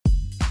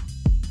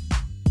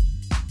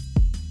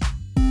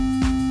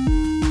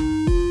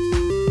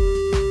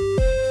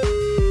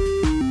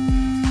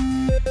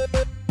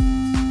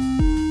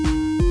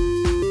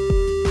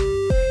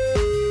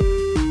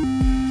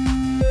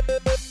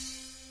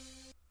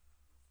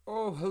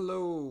Oh,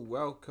 hello.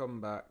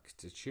 Welcome back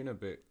to Tuna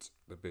Boot,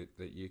 the boot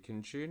that you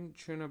can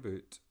tuna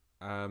boot.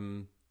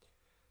 Um,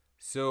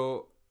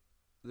 so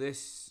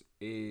this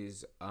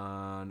is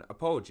an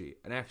apology,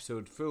 an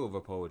episode full of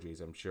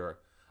apologies, I'm sure.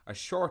 A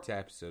short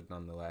episode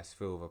nonetheless,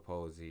 full of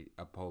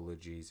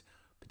apologies,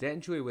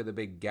 potentially with a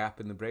big gap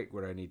in the break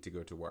where I need to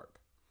go to work.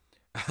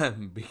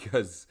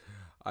 Because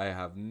I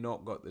have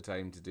not got the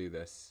time to do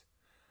this.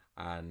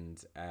 And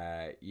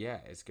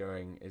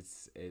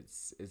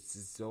it's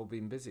all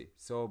been busy.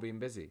 It's all been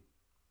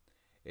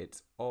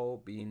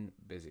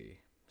busy.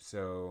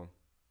 So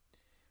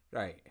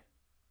right,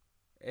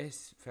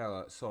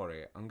 fella,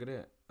 sorry, um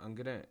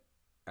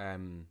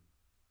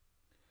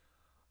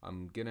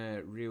I'm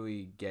gonna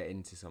really get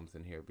into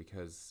something here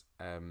because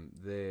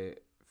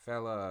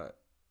fella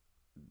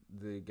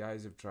the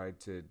guys have tried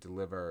to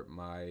deliver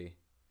my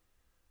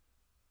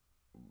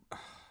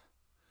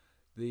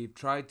They've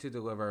tried to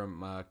deliver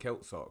my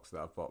kilt socks that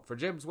I've bought for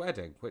Jim's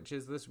wedding, which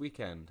is this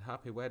weekend.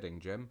 Happy wedding,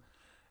 Jim.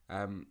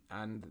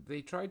 And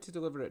they tried to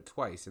deliver it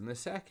twice, and the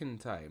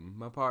second time,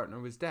 my partner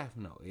was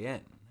definitely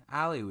in.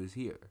 Ali was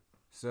here.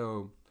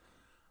 So,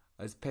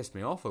 it's pissed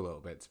me off a little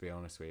bit, to be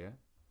honest with you.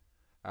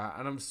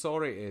 And I'm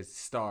sorry to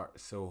start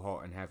so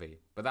hot and heavy,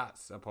 but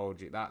that's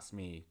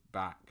me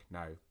back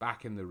now,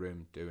 back in the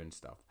room doing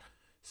stuff.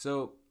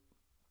 So,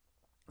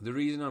 the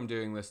reason I'm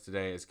doing this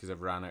today is because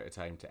I've ran out of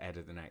time to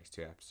edit the next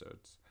two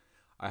episodes.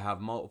 I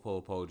have multiple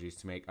apologies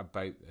to make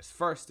about this.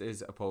 First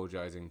is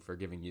apologising for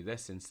giving you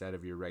this instead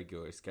of your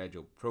regular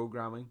scheduled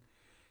programming.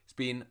 It's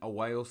been a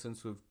while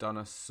since we've done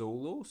a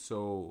solo,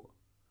 so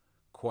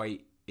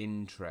quite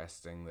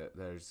interesting that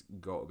there's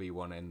got to be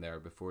one in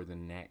there before the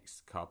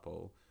next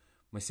couple.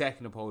 My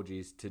second apology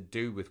is to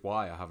do with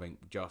why I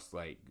haven't just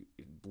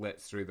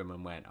blitzed through them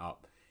and went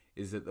up,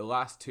 is that the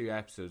last two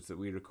episodes that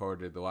we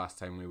recorded the last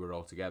time we were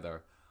all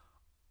together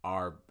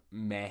are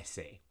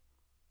messy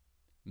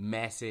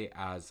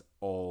as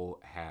all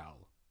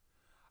hell.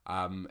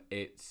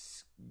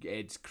 It's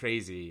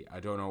crazy. I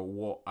don't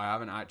know I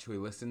haven't actually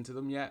listened to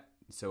them yet,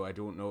 so I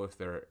don't know if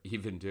they're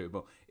even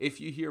doable.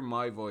 If you hear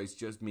my voice,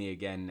 just me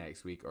again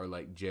next week, or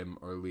like Jim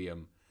or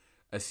Liam,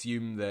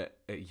 assume that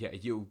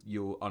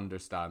you'll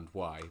understand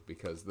why,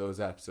 because those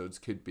episodes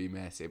could be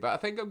messy. But I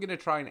think I'm gonna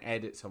try and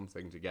edit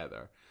something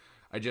together.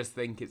 I just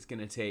think it's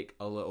gonna take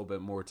a little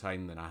bit more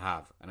time than I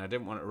have, and I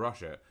didn't want to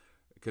rush it.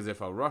 Because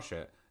if I rush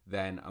it,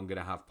 then I'm going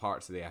to have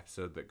parts of the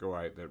episode that go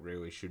out that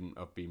really shouldn't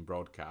have been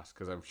broadcast.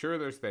 Because I'm sure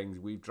there's things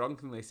we've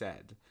drunkenly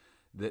said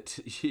that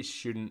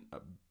shouldn't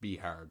be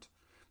heard,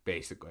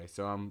 basically.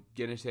 So I'm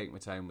going to take my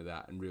time with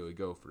that and really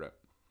go for it.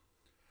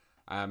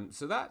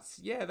 So that's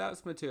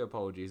my two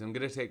apologies. I'm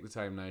going to take the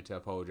time now to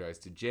apologise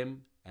to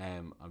Jim.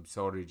 I'm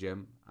sorry,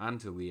 Jim. And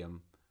to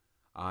Liam.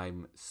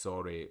 I'm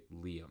sorry,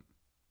 Liam.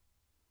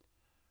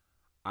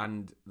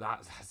 And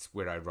that's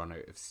where I run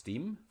out of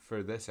steam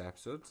for this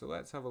episode. So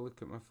let's have a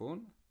look at my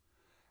phone.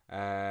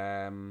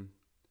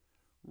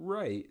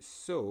 Right,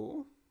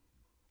 so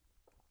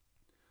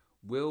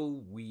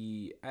will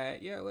we?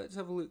 Let's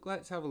have a look.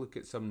 Let's have a look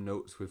at some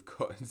notes we've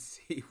got and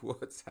see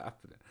what's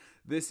happening.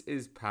 This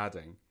is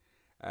padding,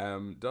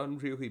 done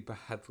really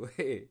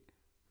badly.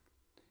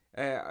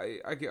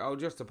 I'll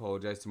just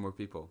apologise to more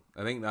people.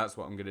 I think that's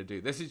what I'm going to do.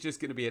 This is just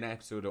going to be an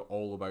episode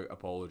all about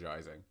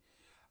apologising.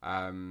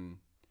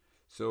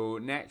 So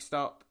next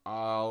up,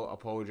 I'll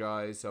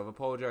apologise. So I've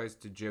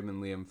apologised to Jim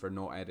and Liam for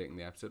not editing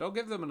the episode. I'll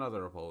give them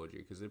another apology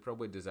because they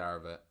probably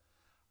deserve it.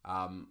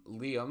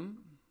 Liam,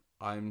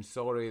 I'm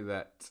sorry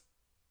that...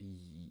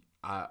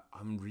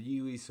 I'm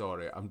really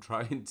sorry. I'm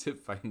trying to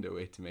find a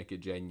way to make a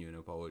genuine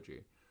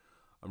apology.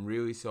 I'm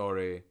really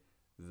sorry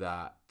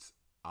that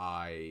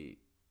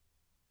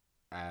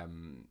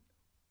I'm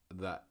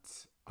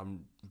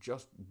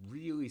just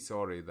really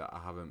sorry that I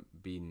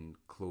haven't been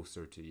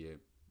closer to you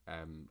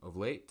of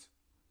late.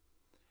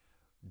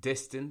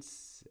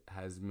 Distance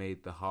has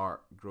made the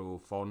heart grow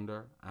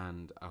fonder,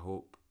 and I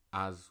hope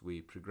as we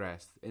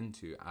progress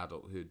into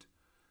adulthood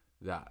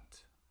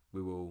that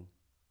we will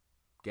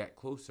get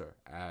closer.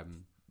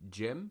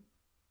 Jim,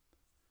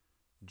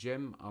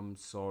 I'm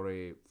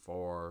sorry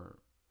for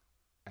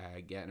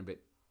getting a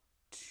bit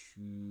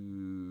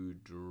too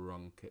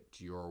drunk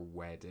at your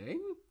wedding.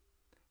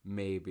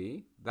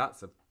 Maybe.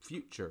 That's a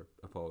future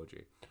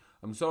apology.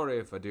 I'm sorry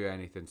if I do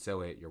anything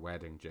silly at your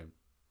wedding, Jim.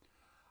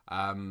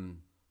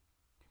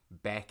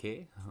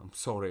 Becky, I'm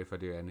sorry if I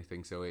do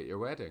anything silly at your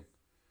wedding.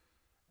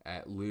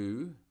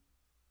 Lou,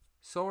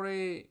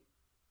 sorry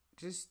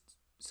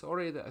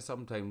that I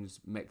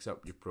sometimes mix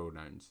up your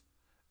pronouns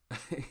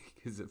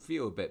because I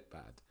feel a bit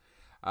bad.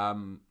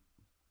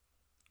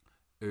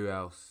 Who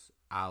else?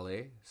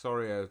 Ali,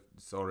 sorry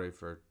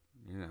for,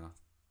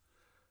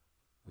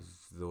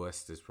 the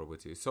list is probably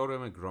too. Sorry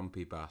I'm a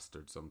grumpy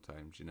bastard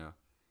sometimes,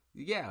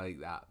 Yeah,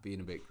 like that, being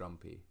a bit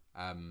grumpy.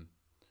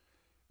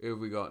 Who have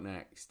we got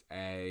next?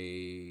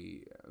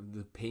 The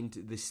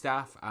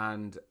staff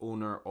and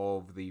owner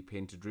of the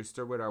Painted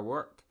Rooster where I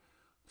work.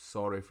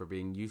 Sorry for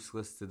being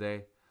useless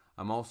today.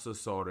 I'm also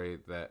sorry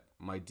that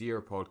my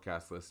dear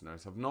podcast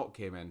listeners have not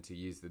came in to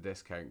use the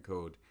discount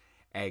code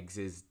Eggs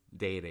is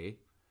Dairy,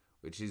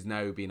 which is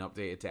now being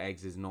updated to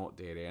Eggs is Not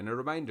Dairy. And a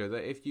reminder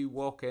that if you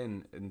walk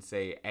in and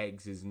say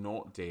Eggs is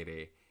Not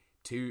Dairy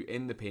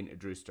in the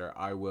Painted Rooster,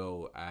 I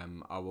will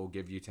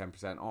give you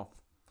 10% off.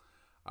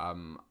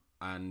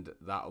 And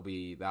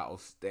that'll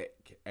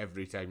stick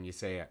every time you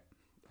say it.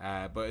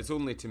 But it's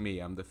only to me.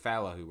 I'm the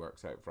fella who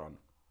works out front.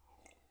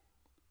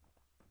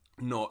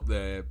 Not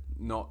the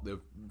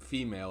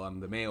female, I'm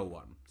the male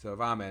one. So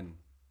if I'm in,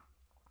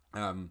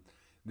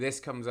 this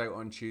comes out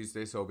on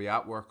Tuesday, so I'll be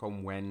at work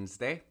on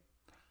Wednesday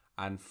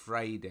and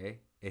Friday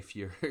if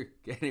you're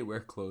anywhere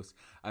close,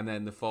 and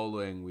then the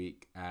following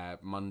week,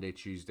 Monday,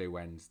 Tuesday,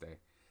 Wednesday.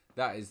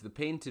 That is the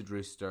Painted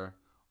Rooster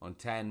on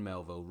 10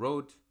 Melville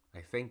Road. I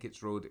think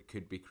it's road, it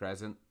could be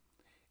Crescent.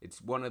 It's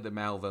one of the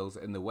Melvilles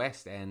in the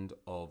West End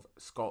of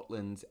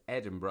Scotland's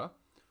Edinburgh.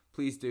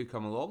 Please do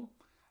come along,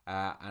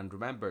 and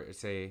remember to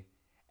say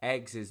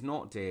Eggs is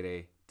Not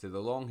Dairy to the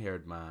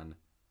long-haired man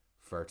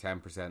for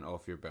 10%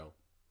 off your bill.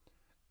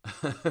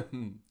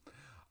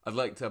 I'd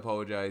like to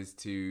apologise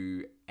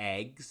to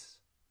Eggs,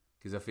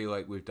 because I feel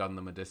like we've done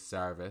them a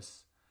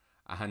disservice,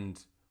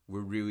 and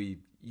we're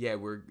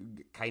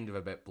kind of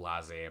a bit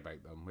blasé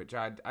about them, which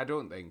I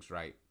don't think's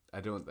right. I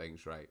don't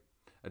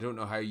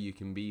know how you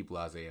can be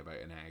blasé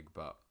about an egg,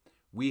 but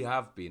we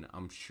have been,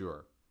 I'm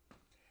sure.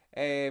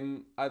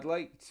 I'd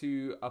like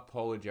to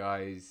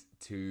apologise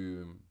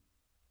to...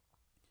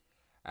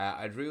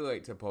 I'd really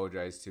like to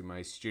apologise to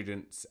my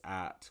students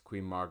at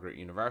Queen Margaret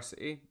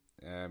University.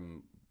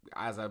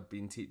 As I've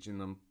been teaching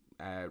them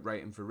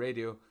writing for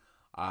radio,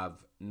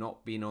 I've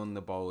not been on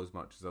the ball as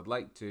much as I'd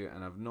like to,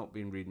 and I've not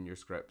been reading your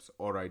scripts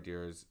or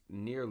ideas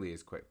nearly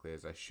as quickly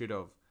as I should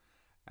have.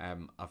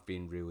 I've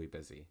been really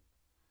busy.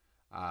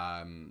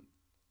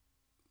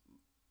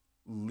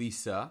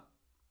 Lisa,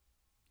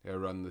 who I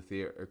run the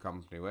theatre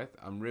company with,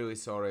 I'm really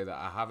sorry that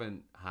I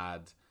haven't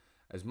had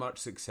as much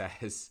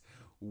success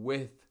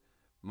with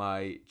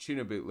my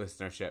Tuna Boot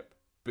listenership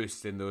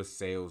boosting those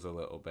sales a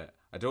little bit.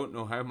 I don't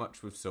know how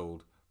much we've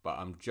sold, but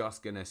I'm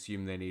just going to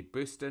assume they need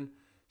boosting.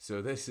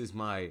 So this is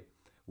my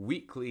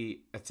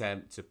weekly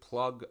attempt to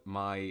plug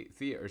my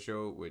theatre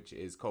show, which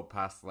is called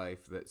Past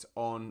Life, that's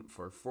on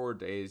for 4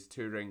 days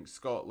touring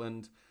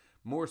Scotland,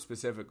 more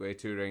specifically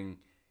touring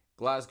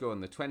Glasgow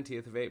on the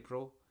 20th of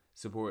April,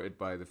 supported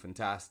by the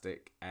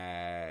fantastic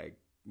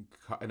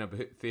Cutting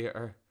About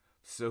Theatre.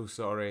 So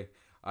sorry.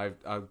 I'd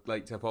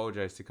like to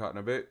apologise to Cutting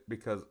About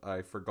because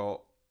I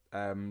forgot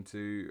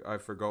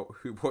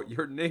what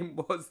your name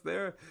was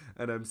there,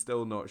 and I'm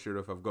still not sure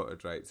if I've got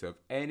it right. So if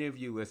any of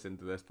you listen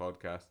to this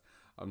podcast,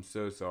 I'm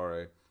so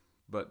sorry,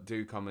 but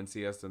do come and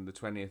see us on the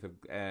 20th of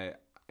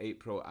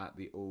April at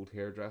the Old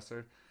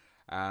Hairdresser.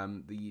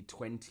 The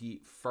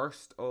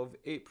 21st of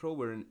April,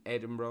 we're in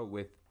Edinburgh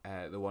with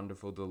the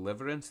wonderful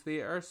Deliverance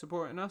Theatre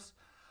supporting us.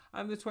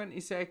 And the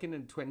 22nd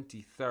and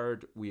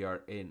 23rd, we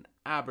are in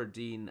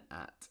Aberdeen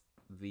at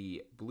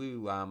the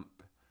Blue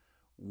Lamp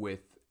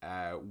with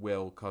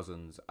Will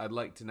Cousins. I'd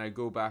like to now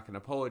go back and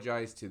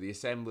apologise to the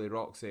Assembly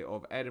Roxy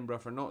of Edinburgh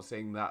for not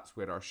saying that's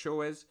where our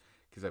show is,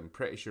 because I'm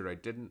pretty sure I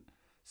didn't.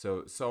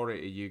 So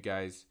sorry to you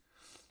guys.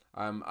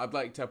 I'd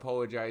like to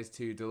apologise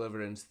to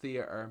Deliverance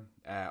Theatre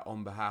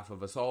on behalf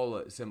of us all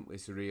at Simply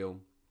Surreal.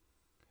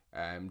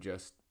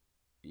 Just,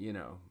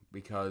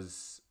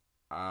 because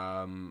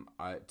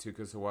it took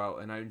us a while to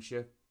announce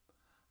you,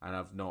 and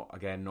I've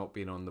not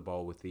been on the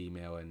ball with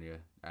emailing you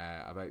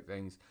about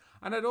things.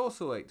 And I'd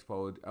also like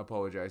to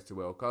apologise to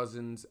Will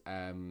Cousins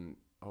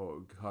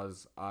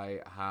because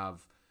I have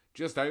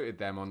just outed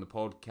them on the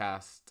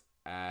podcast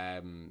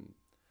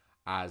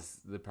as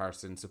the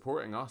person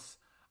supporting us,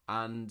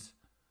 and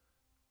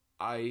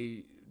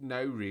I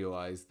now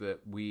realise that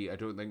I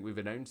don't think we've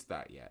announced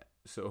that yet.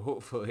 So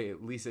hopefully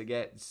Lisa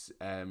gets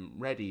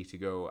ready to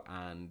go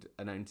and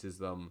announces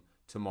them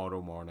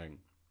tomorrow morning.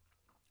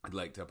 I'd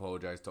like to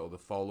apologise to all the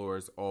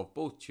followers of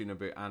both Tuna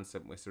Boot and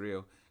Simply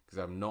Surreal, because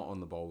I'm not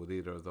on the ball with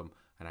either of them,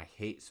 and I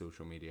hate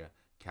social media,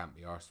 can't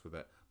be arsed with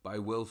it, but I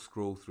will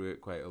scroll through it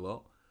quite a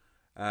lot.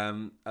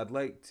 I'd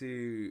like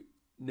to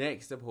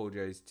next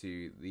apologise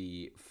to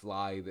the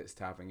fly that's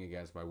tapping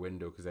against my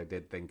window, because I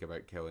did think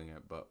about killing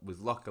it, but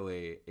was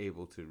luckily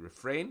able to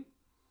refrain.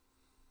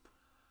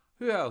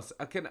 Who else?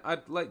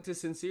 I'd like to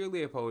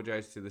sincerely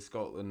apologise to the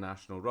Scotland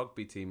national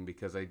rugby team,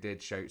 because I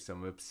did shout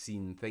some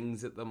obscene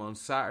things at them on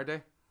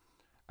Saturday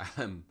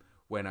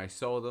when I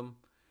saw them.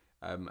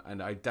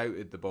 And I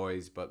doubted the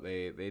boys, but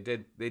they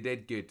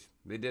did good.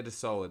 They did a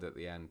solid at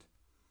the end.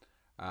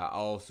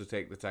 I'll also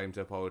take the time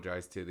to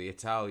apologise to the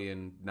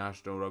Italian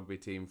national rugby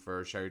team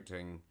for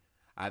shouting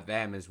at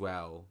them as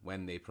well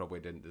when they probably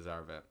didn't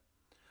deserve it.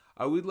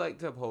 I would like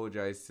to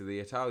apologise to the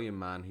Italian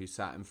man who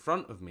sat in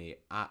front of me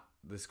at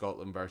the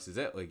Scotland versus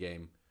Italy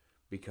game,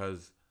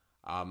 because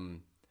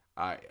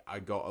I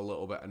got a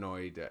little bit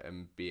annoyed at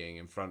him being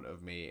in front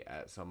of me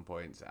at some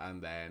points,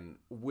 and then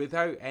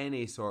without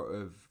any sort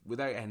of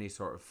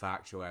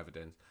factual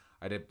evidence,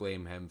 I did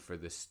blame him for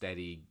the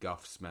steady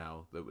guff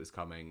smell that was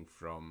coming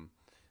from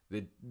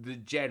the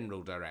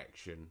general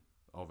direction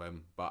of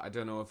him. But I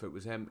don't know if it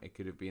was him. It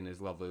could have been his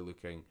lovely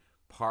looking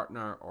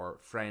partner or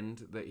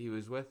friend that he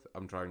was with.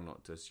 I'm trying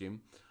not to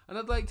assume. And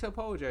I'd like to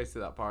apologise to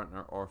that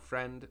partner or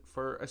friend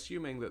for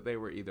assuming that they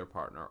were either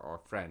partner or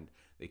friend.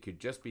 They could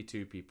just be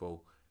two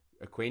people,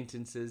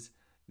 acquaintances,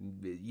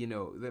 you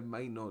know, that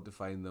might not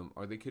define them,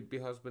 or they could be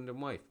husband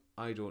and wife.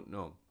 I don't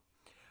know.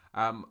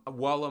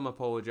 While I'm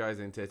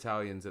apologising to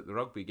Italians at the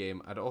rugby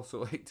game, I'd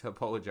also like to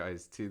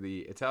apologise to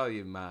the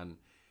Italian man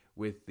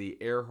with the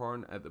air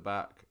horn at the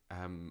back,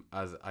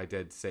 as I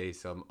did say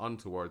some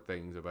untoward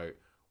things about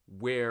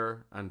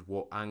where and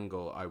what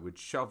angle I would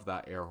shove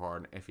that air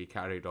horn if he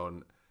carried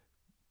on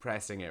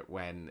pressing it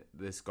when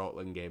the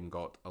Scotland game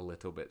got a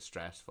little bit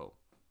stressful.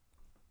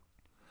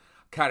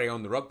 Carry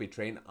on the rugby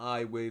train,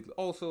 I would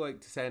also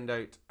like to send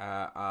out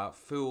a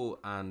full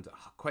and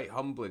quite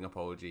humbling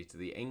apology to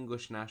the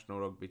English national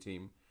rugby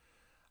team.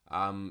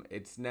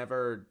 It's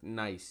never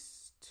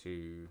nice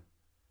to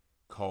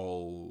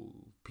call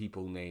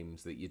people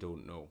names that you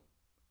don't know,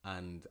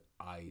 and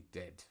I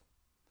did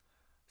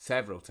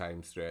several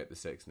times throughout the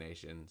Six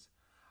Nations.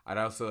 I'd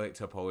also like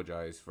to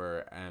apologise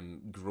for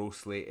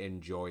grossly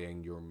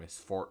enjoying your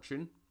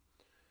misfortune.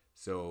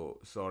 So,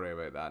 sorry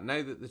about that.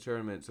 Now that the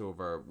tournament's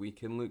over, we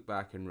can look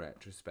back in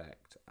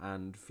retrospect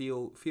and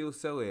feel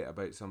silly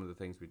about some of the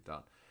things we've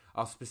done.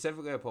 I'll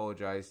specifically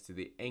apologise to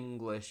the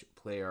English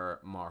player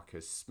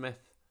Marcus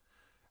Smith.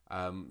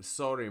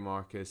 Sorry,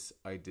 Marcus,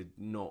 I did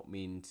not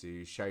mean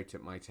to shout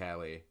at my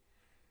telly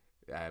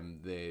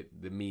the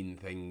mean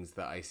things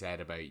that I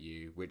said about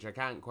you, which I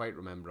can't quite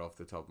remember off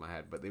the top of my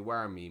head, but they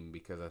were mean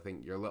because I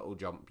think your little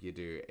jump you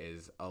do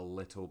is a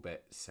little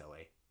bit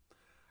silly.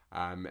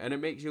 And it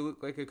makes you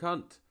look like a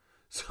cunt.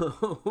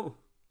 So,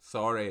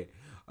 sorry.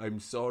 I'm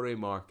sorry,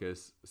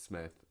 Marcus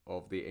Smith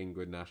of the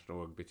England national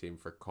rugby team,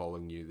 for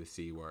calling you the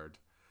C word.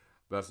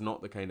 That's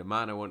not the kind of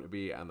man I want to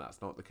be, and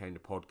that's not the kind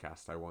of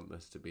podcast I want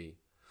this to be.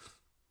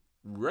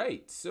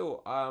 Right,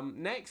 so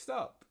next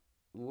up,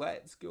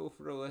 let's go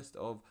for a list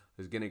of...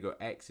 I was going to go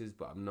X's,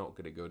 but I'm not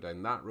going to go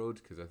down that road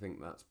because I think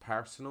that's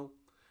personal.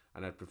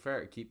 And I'd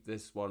prefer to keep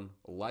this one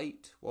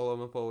light while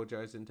I'm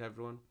apologising to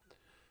everyone.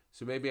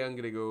 So maybe I'm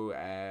going to go,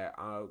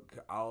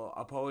 I'll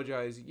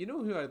apologise. You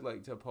know who I'd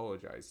like to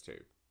apologise to?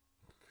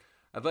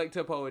 I'd like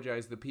to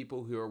apologise to the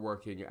people who are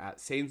working at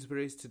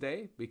Sainsbury's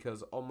today,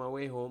 because on my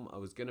way home I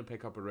was going to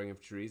pick up a ring of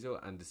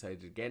chorizo and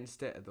decided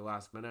against it at the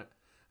last minute.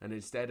 And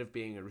instead of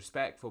being a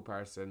respectful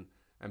person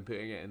and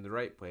putting it in the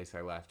right place,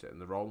 I left it in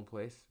the wrong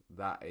place.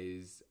 That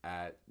is,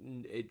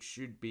 it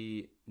should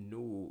be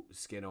no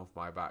skin off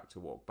my back to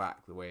walk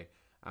back the way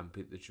and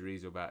put the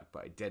chorizo back,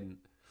 but I didn't.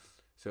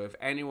 So if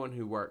anyone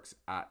who works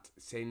at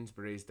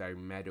Sainsbury's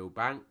down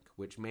Meadowbank,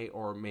 which may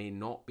or may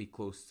not be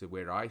close to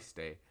where I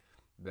stay,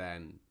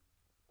 then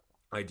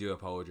I do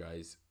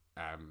apologise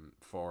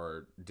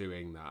for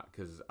doing that,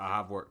 because I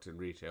have worked in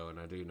retail and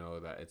I do know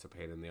that it's a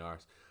pain in the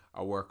arse.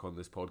 I work on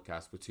this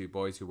podcast with two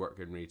boys who work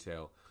in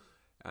retail,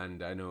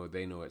 and I know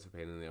they know it's a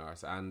pain in the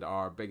arse. And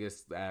our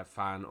biggest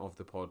fan of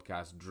the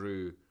podcast,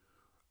 Drew,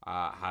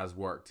 has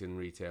worked in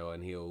retail,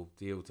 and he'll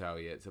tell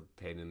you it's a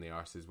pain in the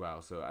arse as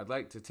well. So I'd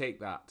like to take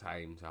that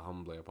time to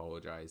humbly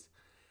apologise.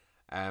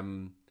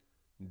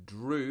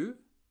 Drew,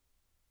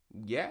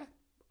 yeah,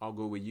 I'll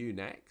go with you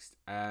next.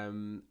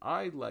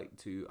 I'd like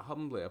to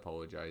humbly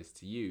apologise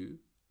to you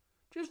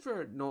just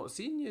for not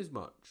seeing you as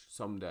much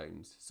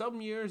sometimes. Some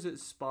years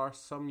it's sparse,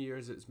 some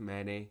years it's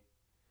many,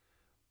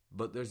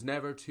 but there's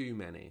never too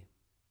many.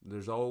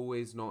 There's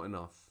always not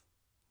enough.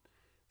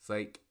 It's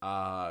like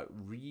a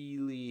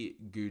really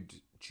good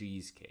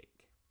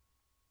cheesecake.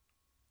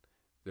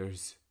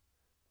 There's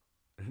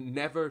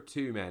never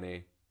too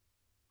many,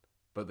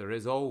 but there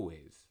is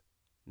always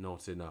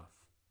not enough.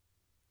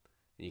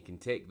 And you can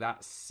take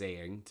that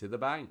saying to the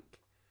bank.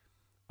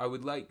 I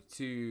would like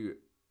to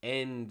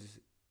end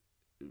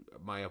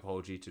my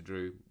apology to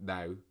Drew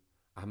now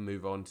and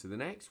move on to the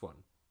next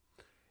one.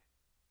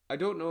 I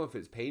don't know if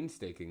it's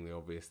painstakingly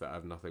obvious that I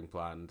have nothing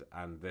planned,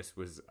 and this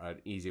was an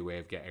easy way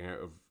of getting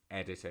out of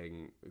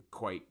editing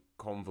quite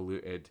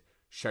convoluted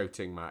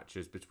shouting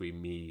matches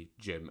between me,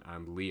 Jim,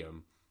 and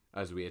Liam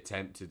as we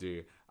attempt to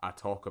do a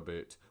talk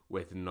about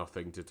with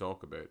nothing to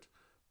talk about.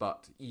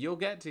 But you'll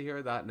get to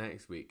hear that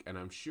next week, and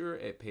I'm sure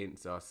it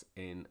paints us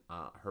in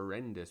a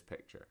horrendous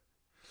picture.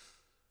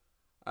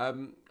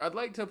 I'd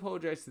like to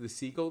apologise to the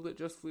seagull that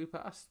just flew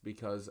past,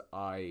 because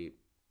I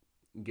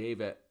gave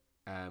it,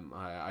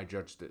 I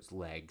judged its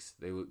legs.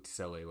 They looked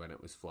silly when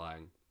it was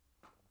flying.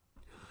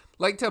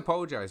 Like to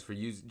apologise for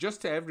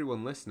just to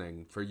everyone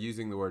listening, for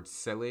using the word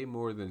silly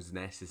more than is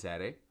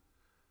necessary.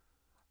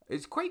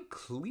 It's quite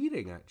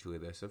clearing, actually,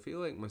 this. I feel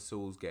like my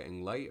soul's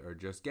getting lighter,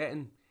 just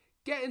getting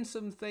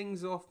some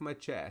things off my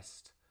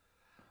chest.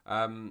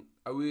 I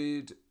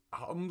would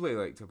humbly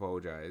like to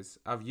apologise.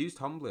 I've used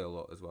humbly a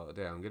lot as well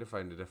today. I'm going to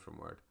find a different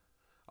word.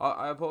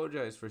 I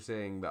apologise for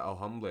saying that I'll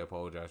humbly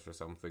apologise for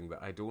something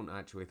that I don't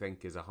actually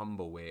think is a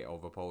humble way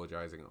of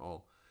apologising at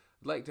all.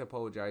 I'd like to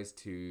apologise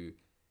to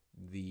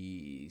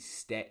the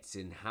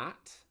Stetson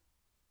hat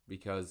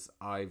because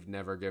I've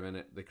never given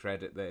it the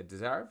credit that it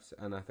deserves,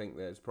 and I think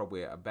that it's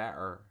probably a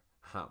better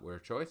hat wear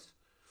choice.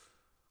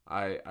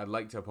 I'd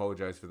like to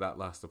apologise for that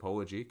last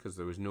apology, because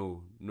there was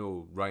no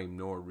rhyme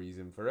nor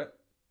reason for it.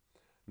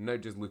 I'm now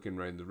just looking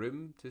around the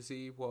room to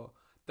see what...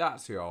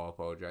 That's who I'll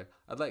apologise.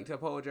 I'd like to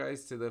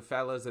apologise to the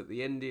fellas at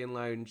the Indian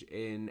Lounge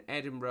in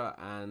Edinburgh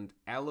and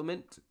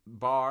Element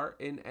Bar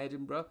in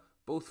Edinburgh.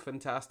 Both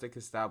fantastic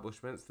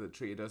establishments that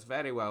treated us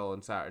very well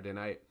on Saturday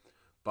night.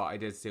 But I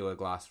did steal a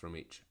glass from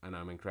each, and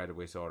I'm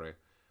incredibly sorry.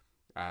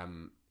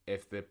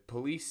 If the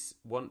police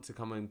want to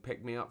come and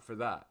pick me up for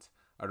that,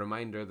 a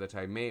reminder that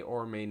I may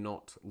or may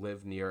not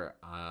live near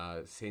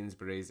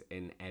Sainsbury's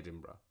in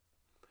Edinburgh.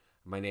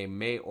 My name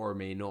may or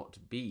may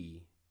not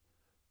be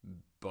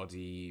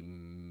Buddy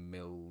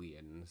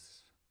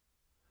Millions.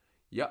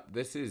 Yep,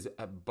 this is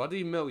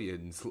Buddy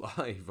Millions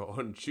live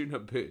on Tuna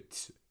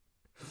Boot.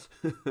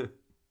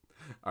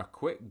 A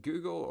quick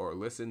Google or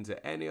listen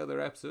to any other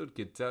episode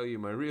could tell you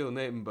my real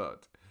name,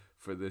 but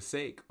for the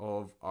sake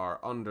of our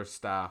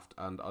understaffed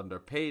and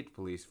underpaid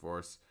police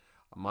force,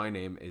 my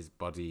name is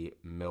Buddy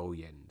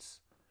Millions.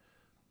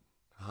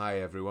 Hi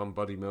everyone,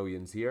 Buddy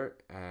Millions here.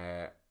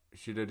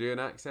 Should I do an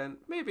accent?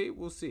 Maybe,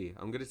 we'll see.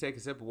 I'm going to take a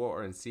sip of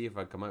water and see if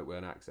I come out with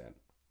an accent.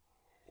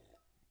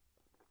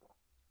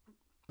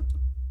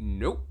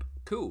 Nope.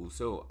 Cool.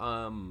 So,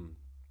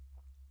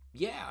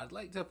 yeah, I'd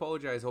like to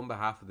apologise on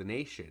behalf of the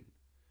nation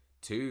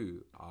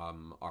to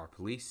our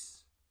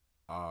police,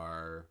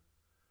 our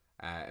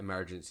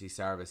emergency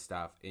service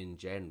staff in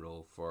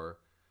general, for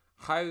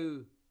how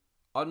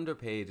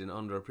underpaid and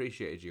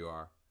underappreciated you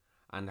are,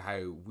 and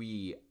how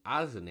we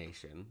as a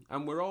nation,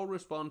 and we're all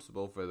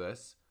responsible for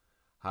this,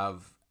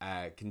 have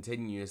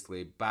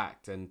continuously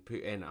backed and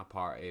put in a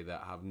party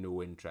that have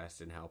no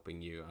interest in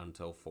helping you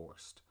until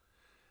forced.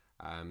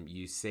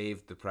 You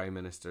saved the Prime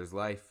Minister's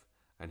life,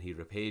 and he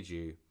repaid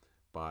you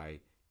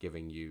by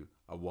giving you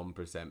a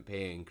 1%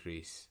 pay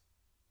increase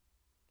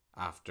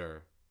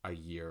after a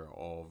year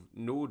of,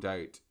 no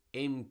doubt,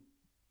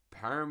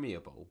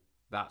 impermeable,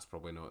 that's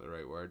probably not the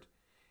right word,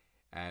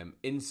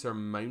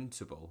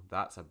 insurmountable,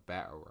 that's a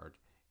better word,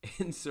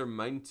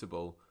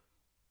 insurmountable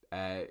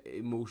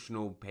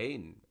emotional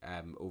pain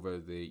over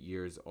the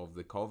years of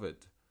the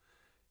COVID.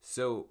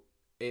 So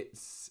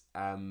it's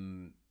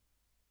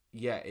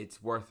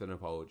it's worth an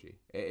apology.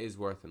 It is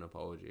worth an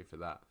apology for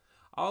that.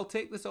 I'll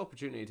take this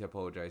opportunity to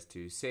apologise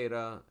to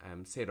Sarah,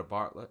 Sarah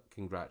Bartlett.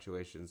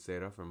 Congratulations,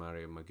 Sarah, for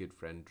marrying my good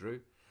friend Drew.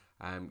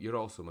 You're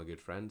also my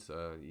good friend,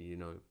 so,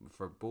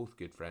 for both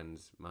good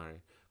friends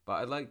marry. But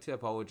I'd like to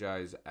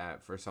apologise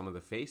for some of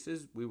the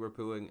faces we were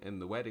pulling in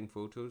the wedding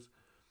photos,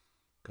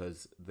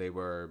 because they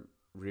were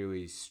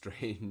really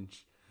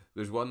strange.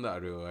 There's one that I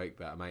really like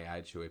that I might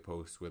actually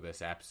post with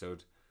this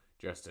episode,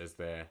 just as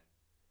the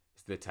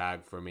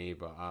tag for me,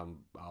 but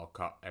I'll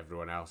cut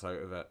everyone else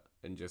out of it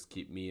and just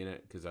keep me in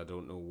it, because I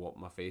don't know what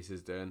my face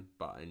is doing,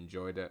 but I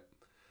enjoyed it.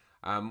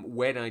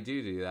 When I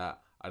do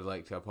that, I'd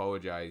like to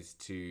apologise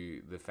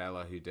to the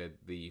fella who did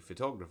the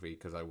photography,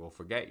 because I will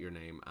forget your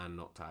name and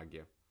not tag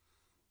you.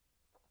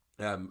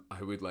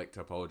 I would like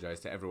to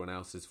apologise to everyone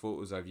else's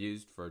photos I've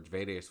used for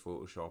various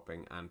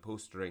photoshopping and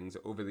posterings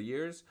over the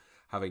years,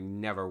 having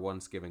never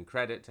once given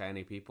credit to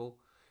any people.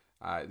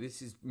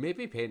 This is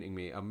maybe painting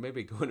me. I'm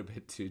maybe going a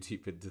bit too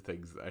deep into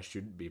things that I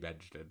shouldn't be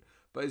mentioning,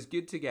 but it's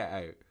good to get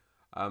out.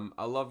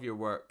 I love your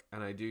work,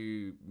 and I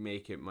do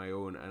make it my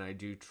own, and I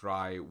do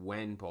try,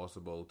 when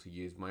possible, to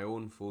use my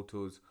own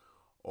photos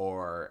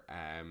or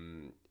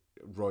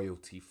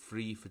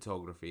royalty-free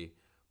photography,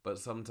 but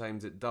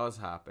sometimes it does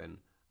happen,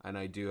 and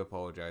I do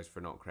apologise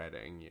for not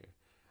crediting you.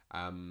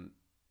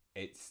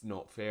 It's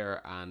not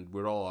fair, and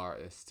we're all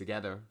artists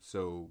together,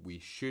 so we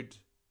should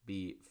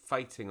be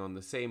fighting on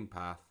the same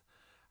path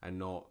and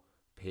not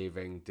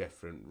paving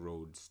different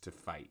roads to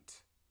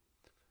fight.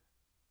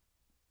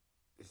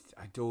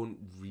 I don't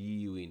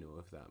really know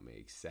if that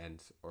makes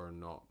sense or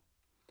not.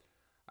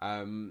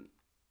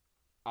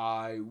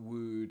 I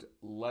would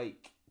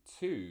like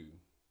to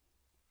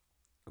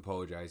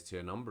apologise to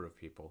a number of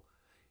people.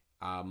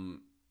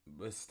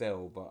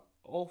 But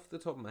off the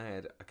top of my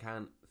head, I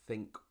can't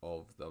think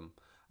of them.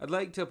 I'd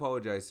like to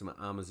apologise to my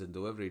Amazon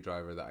delivery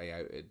driver that I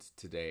outed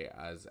today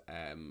as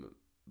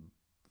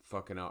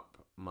fucking up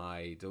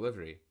my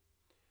delivery.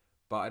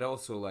 But I'd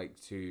also like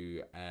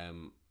to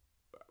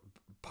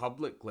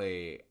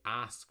publicly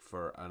ask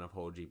for an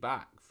apology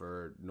back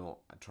for not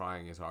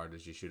trying as hard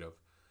as you should have.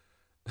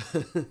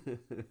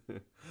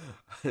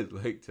 I'd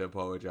like to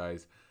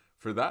apologise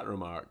for that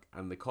remark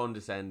and the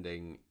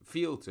condescending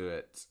feel to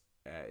it,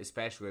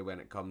 especially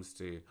when it comes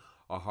to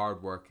our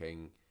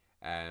hard-working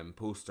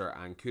poster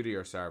and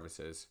courier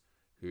services,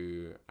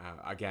 who,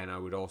 again, I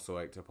would also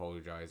like to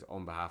apologise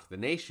on behalf of the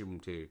nation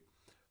to,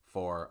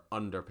 for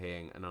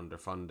underpaying and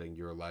underfunding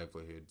your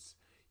livelihoods.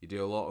 You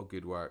do a lot of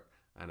good work,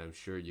 and I'm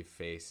sure you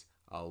face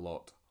a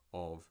lot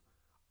of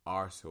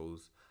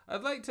arseholes.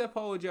 I'd like to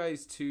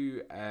apologise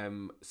to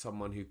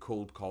someone who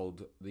cold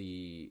called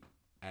the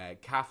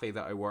cafe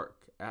that I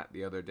work at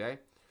the other day.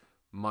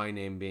 My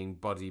name being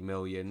Buddy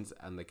Millions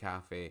and the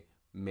cafe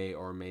may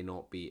or may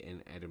not be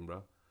in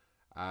Edinburgh.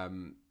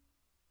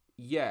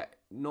 Yeah,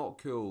 not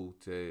cool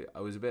to... I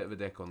was a bit of a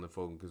dick on the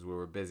phone because we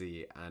were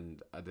busy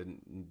and I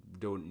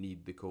don't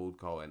need the cold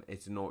calling.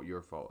 It's not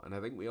your fault. And I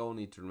think we all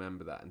need to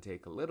remember that and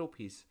take a little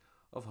piece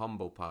of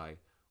humble pie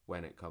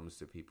when it comes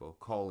to people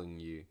calling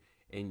you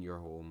in your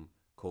home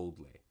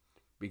coldly.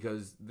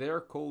 Because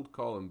they're cold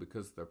calling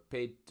because they're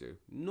paid to,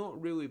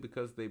 not really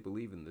because they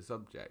believe in the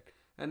subject.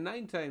 And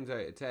 9 times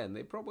out of 10,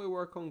 they probably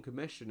work on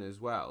commission as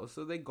well,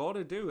 so they got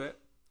to do it.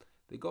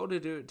 They got to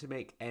do it to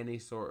make any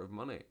sort of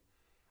money.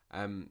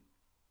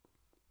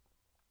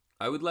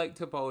 I would like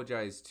to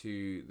apologise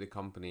to the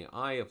company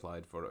I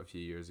applied for a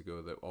few years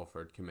ago that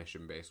offered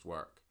commission-based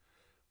work,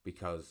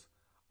 because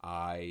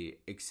I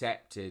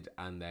accepted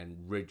and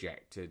then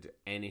rejected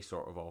any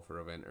sort of offer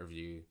of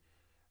interview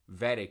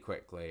very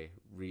quickly,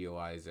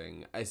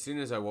 realising as soon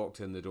as I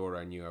walked in the door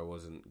I knew I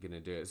wasn't going to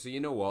do it. So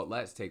you know what,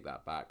 let's take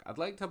that back. I'd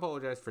like to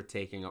apologise for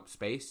taking up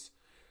space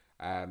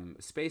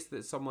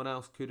that someone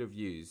else could have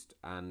used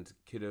and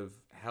could have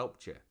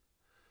helped you.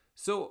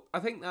 So I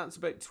think that's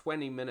about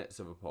 20 minutes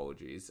of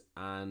apologies,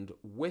 and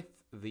with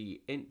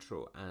the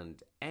intro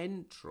and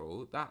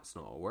entro, that's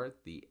not a word,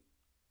 the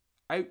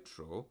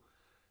outro,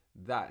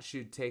 that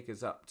should take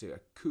us up to a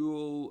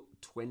cool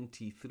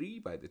 23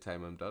 by the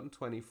time I'm done,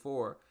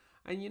 24.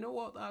 And you know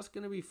what? That's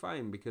going to be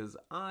fine because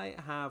I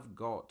have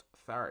got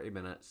 30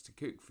 minutes to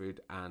cook food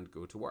and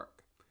go to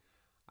work.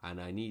 And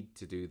I need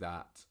to do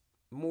that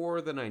more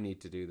than I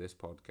need to do this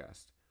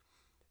podcast.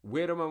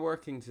 Where am I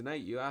working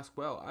tonight, you ask?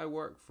 Well, I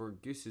work for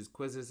Goose's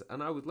Quizzes,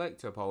 and I would like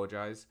to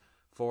apologise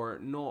for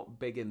not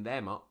bigging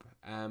them up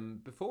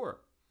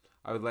before.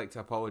 I would like to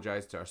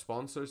apologise to our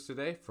sponsors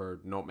today for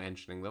not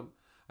mentioning them.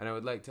 And I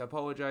would like to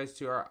apologise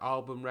to our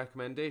album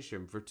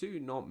recommendation for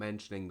not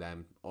mentioning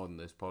them on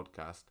this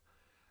podcast.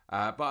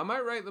 But I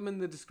might write them in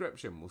the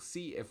description. We'll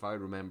see if I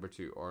remember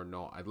to or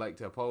not. I'd like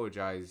to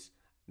apologise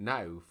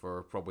now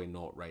for probably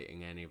not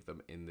writing any of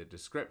them in the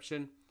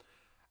description.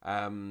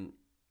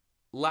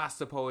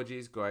 Last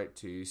apologies go out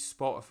to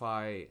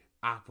Spotify,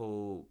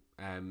 Apple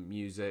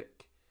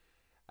Music,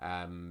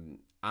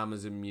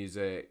 Amazon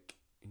Music,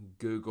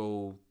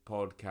 Google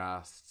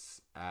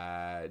Podcasts,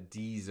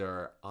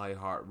 Deezer,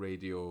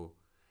 iHeartRadio,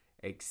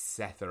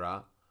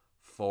 etc.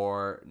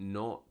 for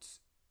not...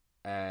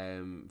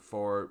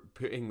 for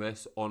putting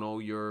this on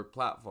all your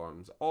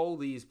platforms. All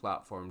these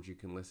platforms you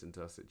can listen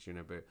to us at Tune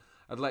About.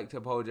 I'd like to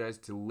apologise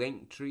to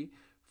Linktree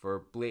for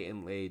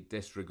blatantly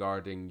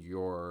disregarding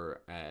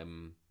your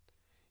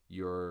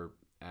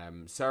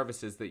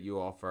services that you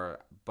offer,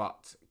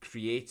 but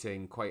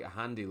creating quite a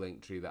handy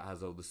Linktree that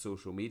has all the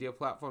social media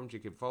platforms you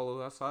can follow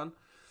us on.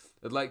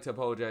 I'd like to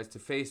apologise to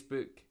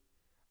Facebook,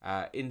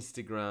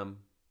 Instagram.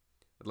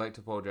 I'd like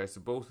to apologise to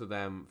both of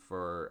them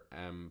for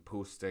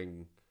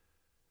posting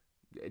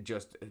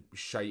just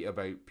shite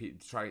about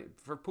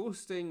for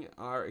posting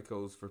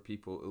articles for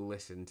people who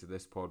listen to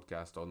this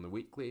podcast on the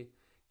weekly,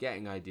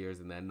 getting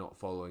ideas and then not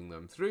following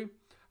them through.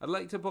 I'd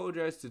like to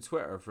apologise to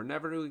Twitter for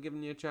never really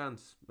giving you a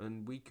chance,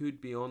 and we could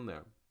be on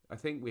there. I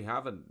think we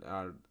have an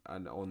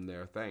on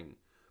there thing,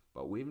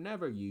 but we've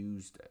never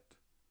used it.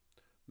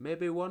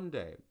 Maybe one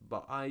day,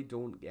 but I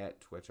don't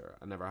get Twitter.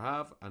 I never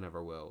have, I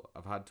never will.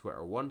 I've had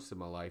Twitter once in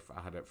my life.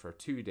 I had it for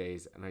 2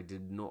 days and I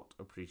did not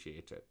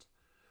appreciate it.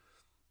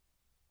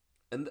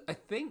 And I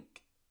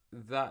think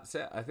that's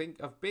it. I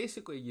think I've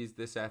basically used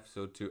this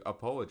episode to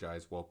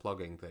apologise while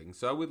plugging things.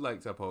 So I would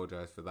like to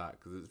apologise for that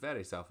because it's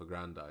very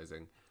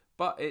self-aggrandising.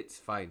 But it's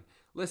fine.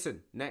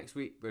 Listen, next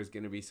week there's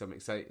going to be some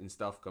exciting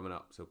stuff coming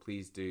up. So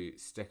please do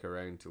stick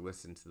around to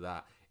listen to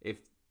that. If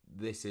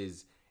this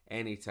is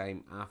any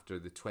time after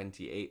the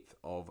 28th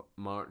of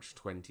March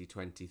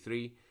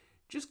 2023,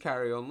 just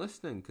carry on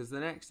listening because the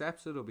next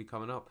episode will be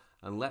coming up.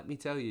 And let me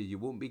tell you, you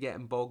won't be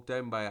getting bogged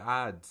down by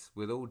ads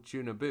with old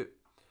Tune About.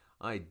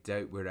 I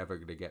doubt we're ever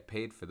going to get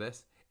paid for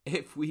this.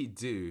 If we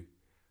do,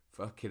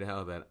 fucking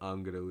hell, then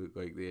I'm going to look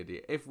like the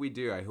idiot. If we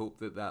do, I hope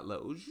that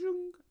little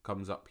zhung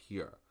comes up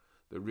here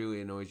that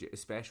really annoys you,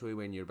 especially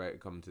when you're about to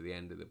come to the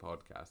end of the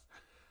podcast.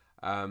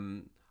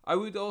 I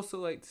would also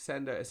like to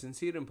send out a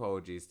sincere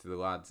apologies to the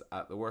lads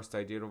at The Worst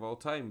Idea of All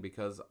Time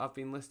because I've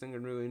been listening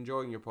and really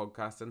enjoying your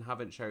podcast and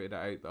haven't shouted it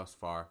out thus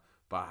far,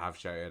 but I have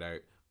shouted out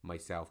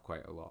myself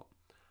quite a lot.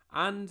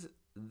 And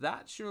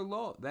that's your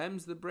lot.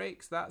 Them's the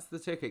breaks. That's the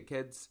ticket,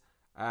 kids.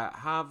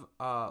 Have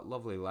a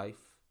lovely life,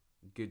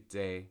 good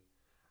day,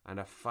 and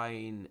a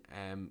fine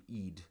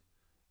Eid,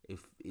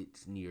 if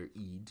it's near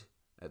Eid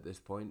at this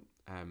point,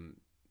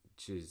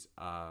 which is,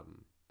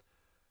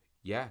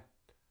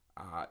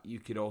 you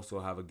could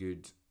also have a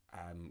good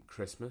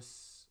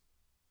Christmas,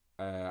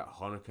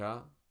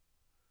 Hanukkah.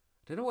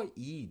 I don't know why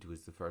Eid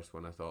was the first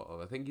one I thought of.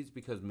 I think it's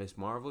because Miss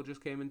Marvel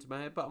just came into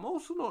my head, but I'm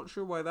also not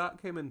sure why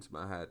that came into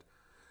my head.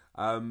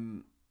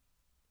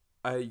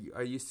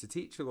 I used to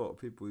teach a lot of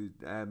people,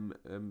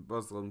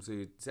 Muslims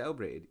who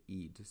celebrated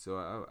Eid,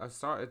 so I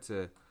started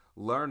to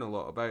learn a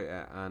lot about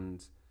it,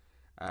 and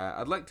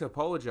I'd like to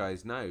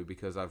apologise now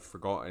because I've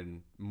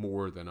forgotten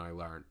more than I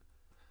learned.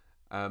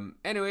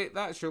 Anyway,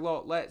 that's your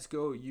lot. Let's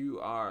go. You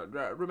are...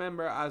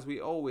 Remember, as we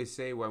always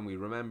say when we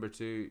remember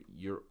to,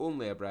 you're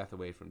only a breath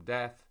away from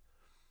death.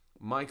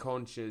 My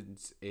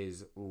conscience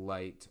is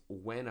light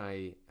when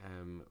I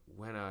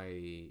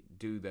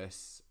do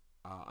this,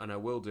 and I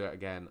will do it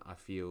again. I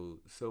feel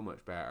so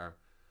much better.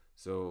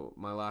 So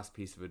my last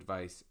piece of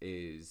advice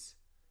is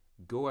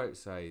go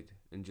outside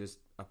and just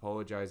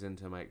apologise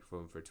into a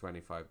microphone for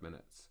 25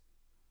 minutes.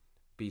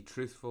 Be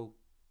truthful.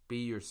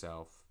 Be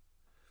yourself.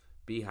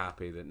 Be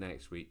happy that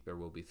next week there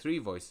will be 3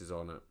 voices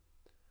on it.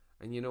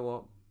 And you know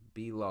what?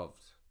 Be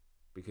loved,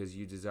 because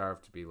you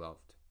deserve to be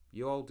loved.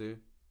 You all do.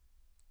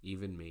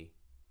 Even me.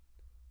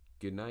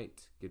 Good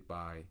night,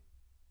 goodbye,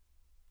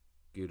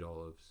 good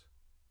olives.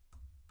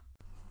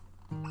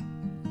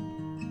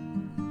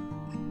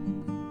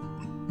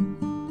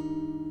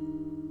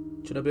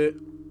 Chin a bit.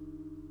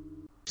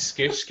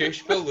 Skoosh,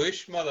 skoosh,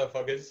 belush,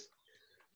 motherfuckers.